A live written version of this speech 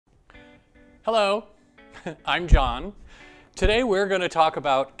Hello, I'm John. Today we're going to talk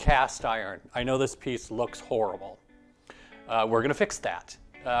about cast iron. I know this piece looks horrible. We're going to fix that.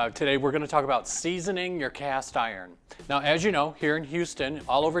 Today we're going to talk about seasoning your cast iron. Now, as you know, here in Houston,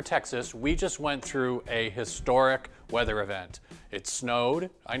 all over Texas, we just went through a historic weather event. It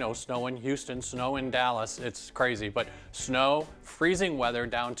snowed. I know, snow in Houston, snow in Dallas. It's crazy, but snow, freezing weather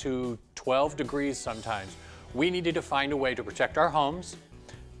down to 12 degrees sometimes. We needed to find a way to protect our homes,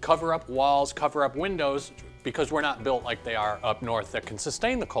 cover up walls, cover up windows, because we're not built like they are up north that can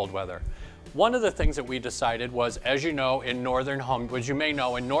sustain the cold weather. One of the things that we decided was, as you know, in northern homes, as you may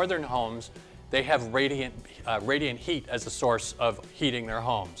know, in northern homes, they have radiant heat as a source of heating their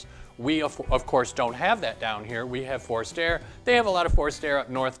homes. We, of course, don't have that down here. We have forced air. They have a lot of forced air up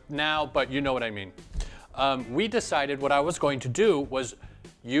north now, but you know what I mean. We decided what I was going to do was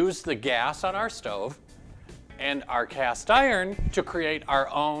use the gas on our stove and our cast iron to create our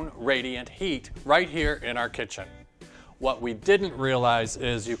own radiant heat right here in our kitchen. What we didn't realize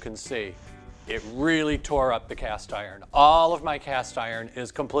is, you can see, it really tore up the cast iron. All of my cast iron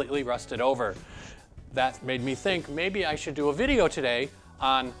is completely rusted over. That made me think maybe I should do a video today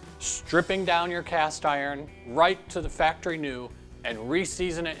on stripping down your cast iron right to the factory new and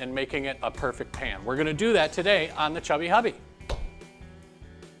re-season it and making it a perfect pan. We're gonna do that today on the Chubby Hubby.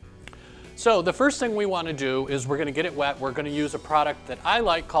 So the first thing we want to do is we're going to get it wet. We're going to use a product that I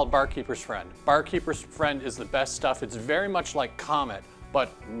like called Barkeeper's Friend. Barkeeper's Friend is the best stuff. It's very much like Comet, but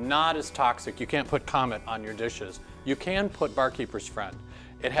not as toxic. You can't put Comet on your dishes. You can put Barkeeper's Friend.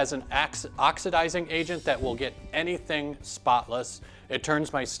 It has an oxidizing agent that will get anything spotless. It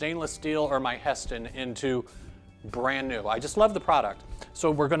turns my stainless steel or my Heston into brand new. I just love the product.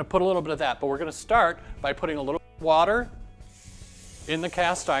 So we're going to put a little bit of that, but we're going to start by putting a little water in the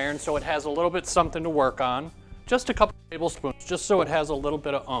cast iron so it has a little bit something to work on. Just a couple tablespoons, just so it has a little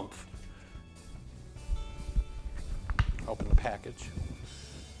bit of oomph. Open the package.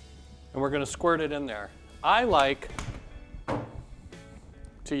 And we're going to squirt it in there. I like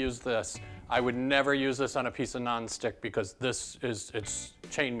to use this. I would never use this on a piece of nonstick because it's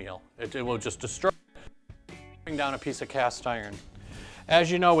chain meal. It will just destroy down a piece of cast iron.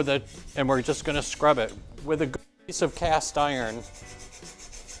 As you know, and we're just going to scrub it with a good piece of cast iron.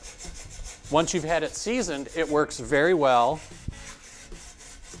 Once you've had it seasoned, it works very well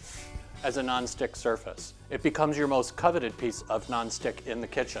as a nonstick surface. It becomes your most coveted piece of nonstick in the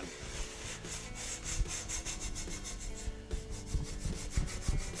kitchen.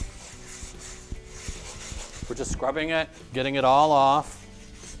 We're just scrubbing it, getting it all off.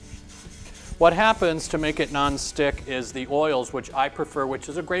 What happens to make it nonstick is the oils, which I prefer, which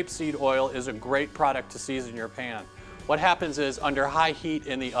is a grapeseed oil, is a great product to season your pan. What happens is, under high heat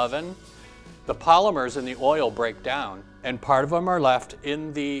in the oven, the polymers in the oil break down, and part of them are left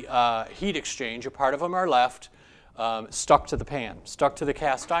in the heat exchange, a part of them are left stuck to the pan, stuck to the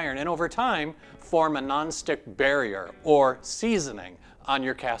cast iron, and over time form a nonstick barrier or seasoning on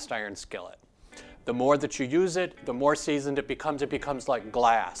your cast iron skillet. The more that you use it, the more seasoned it becomes like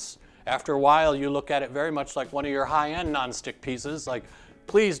glass. After a while, you look at it very much like one of your high-end nonstick pieces. Like,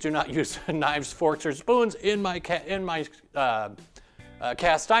 please do not use knives, forks, or spoons in my cast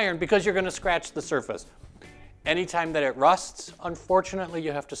iron, because you're going to scratch the surface. Anytime that it rusts, unfortunately,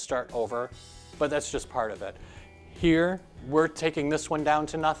 you have to start over, but that's just part of it. Here, we're taking this one down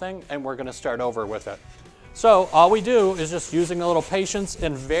to nothing, and we're going to start over with it. So all we do is just using a little patience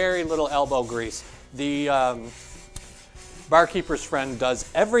and very little elbow grease. The Barkeeper's Friend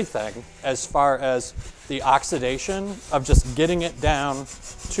does everything as far as the oxidation of just getting it down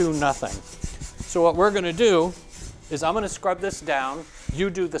to nothing. So what we're going to do is I'm going to scrub this down. You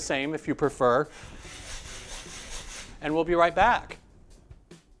do the same if you prefer. And we'll be right back.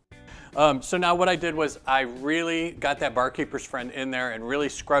 So now what I did was I really got that Barkeeper's Friend in there and really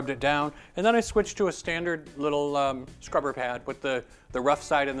scrubbed it down. And then I switched to a standard little scrubber pad with the rough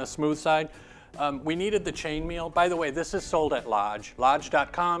side and the smooth side. We needed the chain meal. By the way, this is sold at Lodge,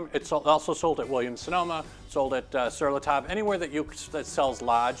 lodge.com. It's also sold at Williams-Sonoma, sold at Sur La Table. Anywhere that sells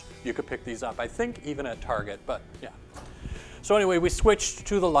Lodge, you could pick these up. I think even at Target, but yeah. So anyway, we switched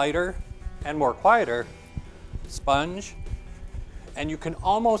to the lighter and more quieter sponge, and you can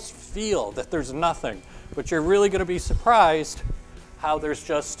almost feel that there's nothing, but you're really going to be surprised how there's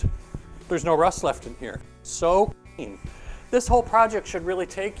no rust left in here. So clean. This whole project should really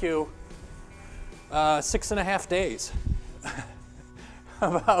take you 6.5 days,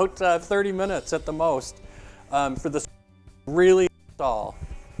 about 30 minutes at the most, for this really install.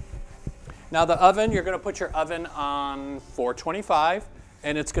 Now the oven, you're going to put your oven on 425,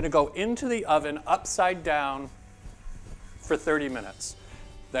 and it's going to go into the oven upside down for 30 minutes.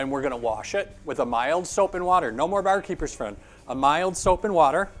 Then we're going to wash it with a mild soap and water. No more barkeeper's friend. A mild soap and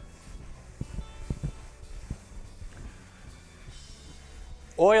water.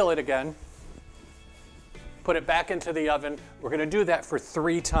 Oil it again. Put it back into the oven. We're going to do that for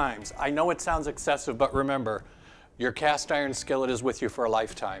 3 times. I know it sounds excessive, but remember, your cast iron skillet is with you for a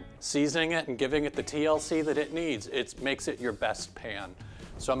lifetime. Seasoning it and giving it the TLC that it needs, it makes it your best pan.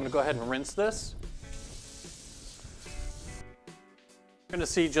 So I'm going to go ahead and rinse this. You're going to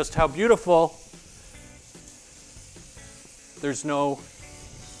see just how beautiful. There's no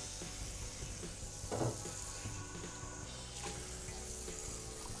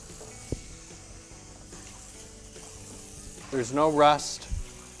rust.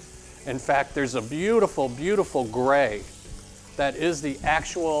 In fact, there's a beautiful, beautiful gray that is the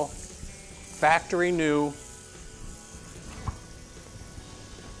actual factory new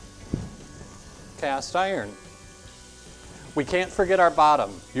cast iron. We can't forget our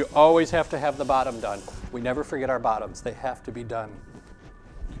bottom. You always have to have the bottom done. We never forget our bottoms. They have to be done.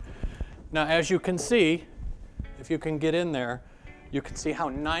 Now, as you can see, if you can get in there, you can see how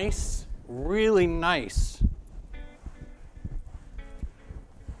nice, really nice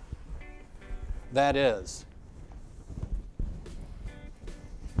that is.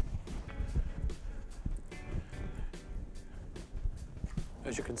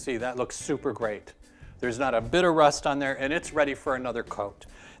 As you can see, that looks super great. There's not a bit of rust on there, and it's ready for another coat.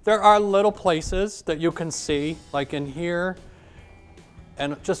 There are little places that you can see, like in here,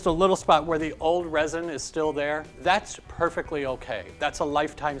 and just a little spot where the old resin is still there. That's perfectly okay. That's a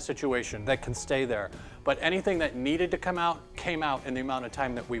lifetime situation that can stay there. But anything that needed to come out, came out in the amount of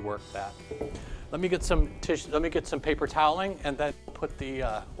time that we worked that. Let me get some tissue, let me get some paper toweling, and then put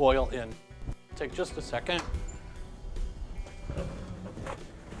the oil in. Take just a second.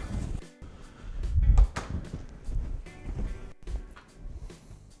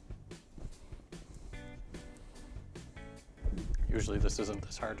 Usually this isn't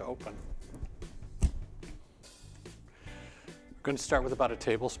this hard to open. We're going to start with about a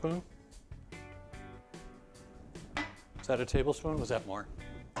tablespoon. Is that a tablespoon? Was that more?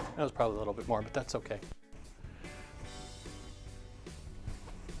 That was probably a little bit more, but that's okay.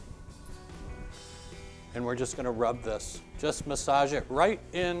 And we're just going to rub this. Just massage it right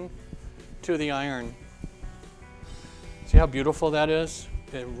in to the iron. See how beautiful that is?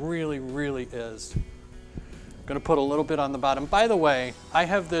 It really, really is. I'm going to put a little bit on the bottom. By the way, I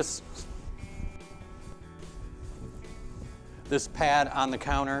have this pad on the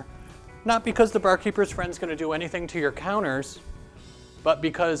counter, not because the barkeeper's friend's going to do anything to your counters, but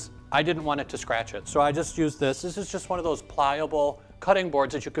because I didn't want it to scratch it. So I just used this. This is just one of those pliable cutting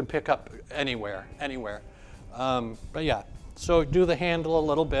boards that you can pick up anywhere. But yeah, so do the handle a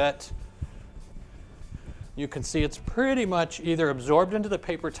little bit. You can see it's pretty much either absorbed into the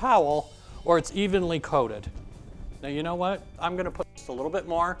paper towel or it's evenly coated. Now you know what? I'm going to put just a little bit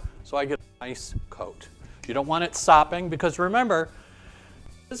more so I get a nice coat. You don't want it sopping because remember,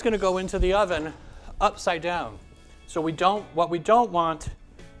 this is going to go into the oven upside down. So what we don't want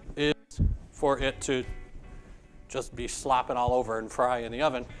is for it to just be slopping all over and fry in the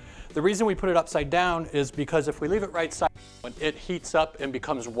oven. The reason we put it upside down is because if we leave it right side, when it heats up and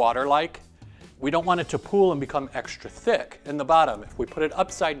becomes water-like, we don't want it to pool and become extra thick in the bottom. If we put it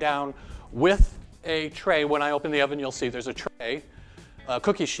upside down with a tray, when I open the oven, you'll see there's a tray, a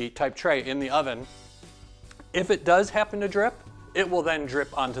cookie sheet type tray in the oven. If it does happen to drip, it will then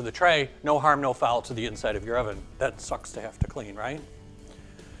drip onto the tray. No harm, no foul to the inside of your oven. That sucks to have to clean, right?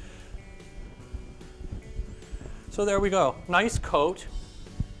 So there we go, nice coat.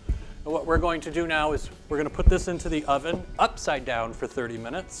 And what we're going to do now is we're going to put this into the oven upside down for 30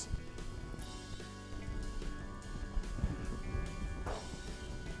 minutes.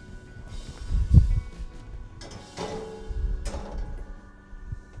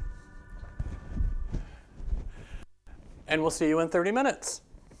 And we'll see you in 30 minutes.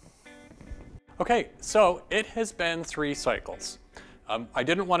 Okay, so it has been 3 cycles. I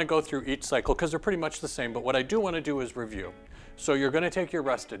didn't want to go through each cycle because they're pretty much the same, but what I do want to do is review. So you're going to take your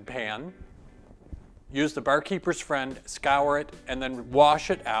rusted pan, use the barkeeper's friend, scour it, and then wash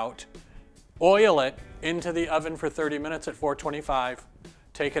it out, oil it into the oven for 30 minutes at 425,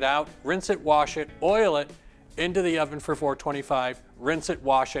 take it out, rinse it, wash it, oil it into the oven for 425, rinse it,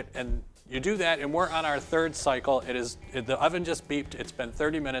 wash it, and you do that, and we're on our 3rd cycle. The oven just beeped. It's been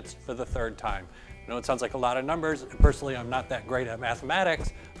 30 minutes for the 3rd time. I know it sounds like a lot of numbers. Personally, I'm not that great at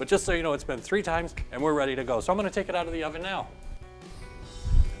mathematics, but just so you know, it's been 3 times, and we're ready to go. So I'm going to take it out of the oven now.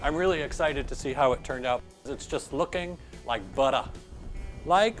 I'm really excited to see how it turned out. It's just looking like butter.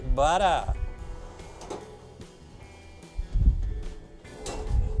 Like butter.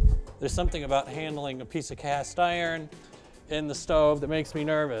 There's something about handling a piece of cast iron in the stove that makes me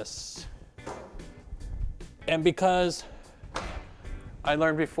nervous. And because I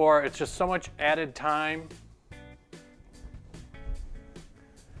learned before, it's just so much added time.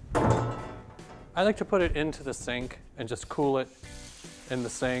 I like to put it into the sink and just cool it in the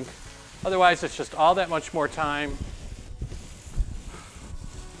sink. Otherwise, it's just all that much more time.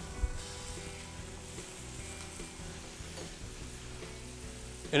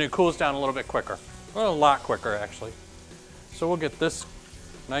 And it cools down a little bit quicker. Well, a lot quicker, actually. So we'll get this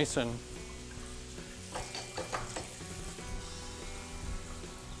nice and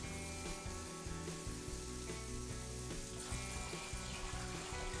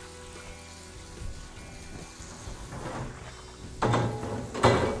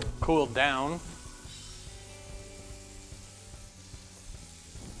cooled down.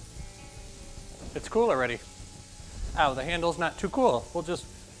 It's cool already. Ow, the handle's not too cool. We'll just,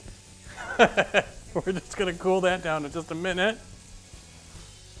 we're just gonna cool that down in just a minute.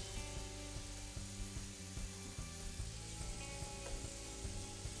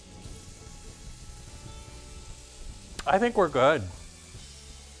 I think we're good.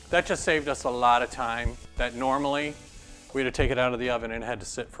 That just saved us a lot of time that normally we'd have taken it out of the oven and had to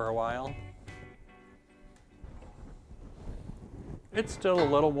sit for a while. It's still a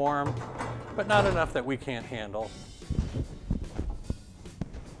little warm, but not enough that we can't handle.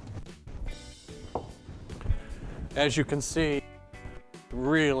 As you can see,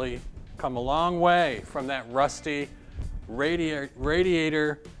 really come a long way from that rusty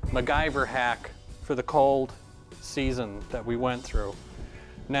radiator MacGyver hack for the cold season that we went through.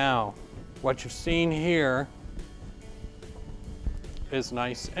 Now, what you've seen here is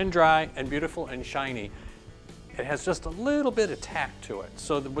nice and dry and beautiful and shiny. It has just a little bit of tack to it.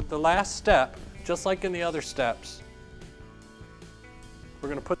 So with the last step, just like in the other steps, we're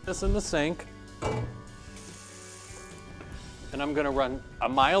gonna put this in the sink and I'm gonna run a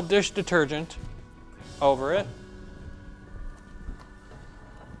mild dish detergent over it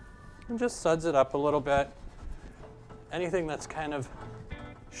and just suds it up a little bit. Anything that's kind of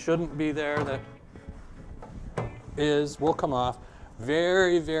shouldn't be there that is will come off.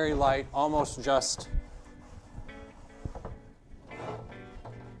 Very, very light, almost just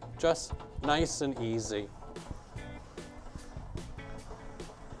nice and easy.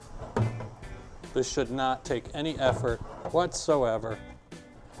 This should not take any effort whatsoever.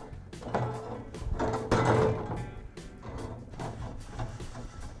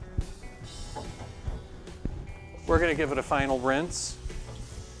 We're going to give it a final rinse.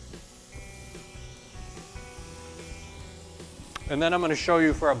 And then I'm going to show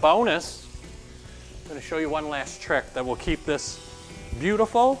you for a bonus, I'm going to show you one last trick that will keep this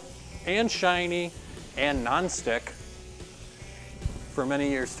beautiful and shiny and non-stick for many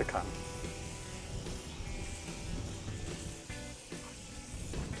years to come.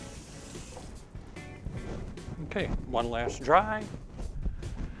 Okay, one last dry.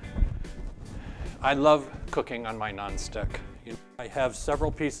 I love cooking on my non-stick. I have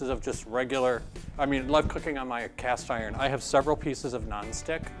several pieces of just regular, love cooking on my cast iron. I have several pieces of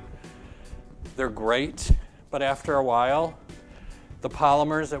non-stick. They're great, but after a while, the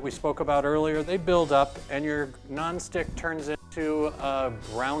polymers that we spoke about earlier, they build up and your non-stick turns into a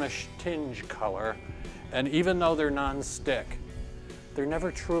brownish tinge color. And even though they're non-stick, they're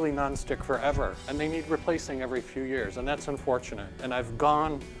never truly non-stick forever, and they need replacing every few years, and that's unfortunate. And I've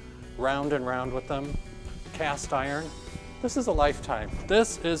gone round and round with them. Cast iron, this is a lifetime.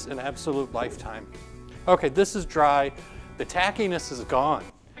 This is an absolute lifetime. Okay, this is dry. The tackiness is gone,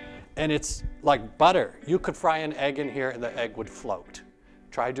 and it's like butter. You could fry an egg in here and the egg would float.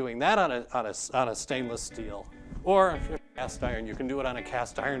 Try doing that on a stainless steel. Or if you're cast iron, you can do it on a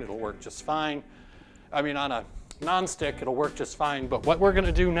cast iron, it'll work just fine. On a non-stick, it'll work just fine. But what we're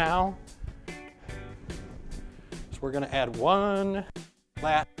gonna do now is we're gonna add one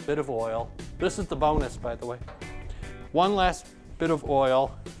last bit of oil. This is the bonus, by the way. One last bit of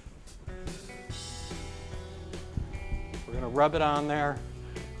oil. We're gonna rub it on there.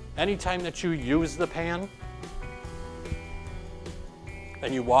 Anytime that you use the pan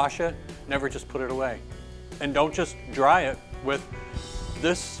and you wash it, never just put it away. And don't just dry it with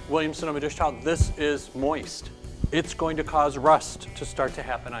this Williams-Sonoma dish towel. This is moist. It's going to cause rust to start to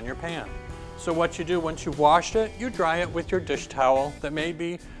happen on your pan. So what you do once you've washed it, you dry it with your dish towel that may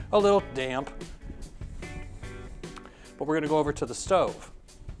be a little damp. But we're gonna go over to the stove,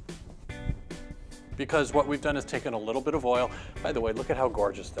 because what we've done is taken a little bit of oil. By the way, look at how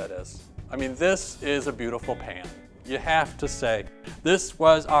gorgeous that is. This is a beautiful pan. You have to say, this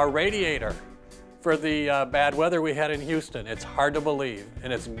was our radiator for the bad weather we had in Houston. It's hard to believe,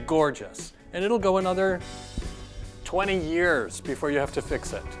 and it's gorgeous. And it'll go another 20 years before you have to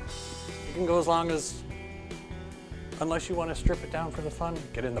fix it. It can go as long as, unless you want to strip it down for the fun,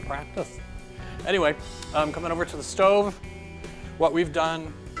 get in the practice. Anyway, coming over to the stove, what we've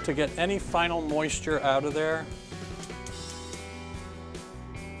done to get any final moisture out of there,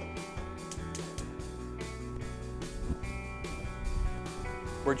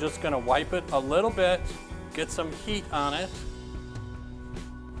 we're just going to wipe it a little bit, get some heat on it.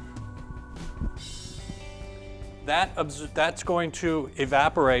 That's going to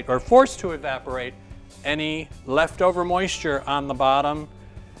evaporate, or force to evaporate, any leftover moisture on the bottom,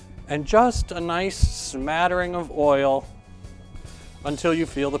 and just a nice smattering of oil until you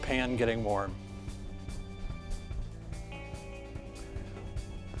feel the pan getting warm.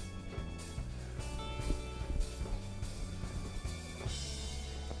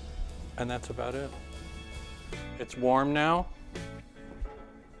 And that's about it. It's warm now.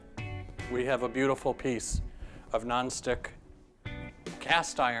 We have a beautiful piece of non-stick,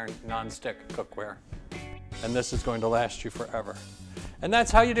 cast iron non-stick cookware. And this is going to last you forever. And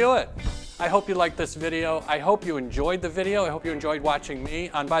that's how you do it. I hope you liked this video. I hope you enjoyed the video. I hope you enjoyed watching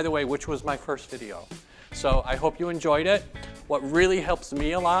me. And by the way, which was my first video. So I hope you enjoyed it. What really helps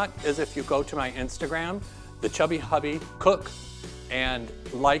me a lot is if you go to my Instagram, The Chubby Hubby Cook, and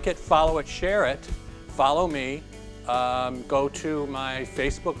like it, follow it, share it, follow me, go to my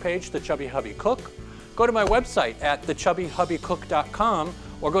Facebook page, The Chubby Hubby Cook, go to my website at thechubbyhubbycook.com,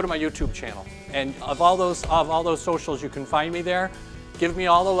 or go to my YouTube channel. And of all those socials, you can find me there. Give me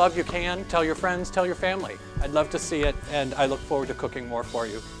all the love you can, tell your friends, tell your family. I'd love to see it, and I look forward to cooking more for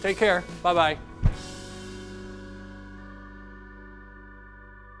you. Take care, bye-bye.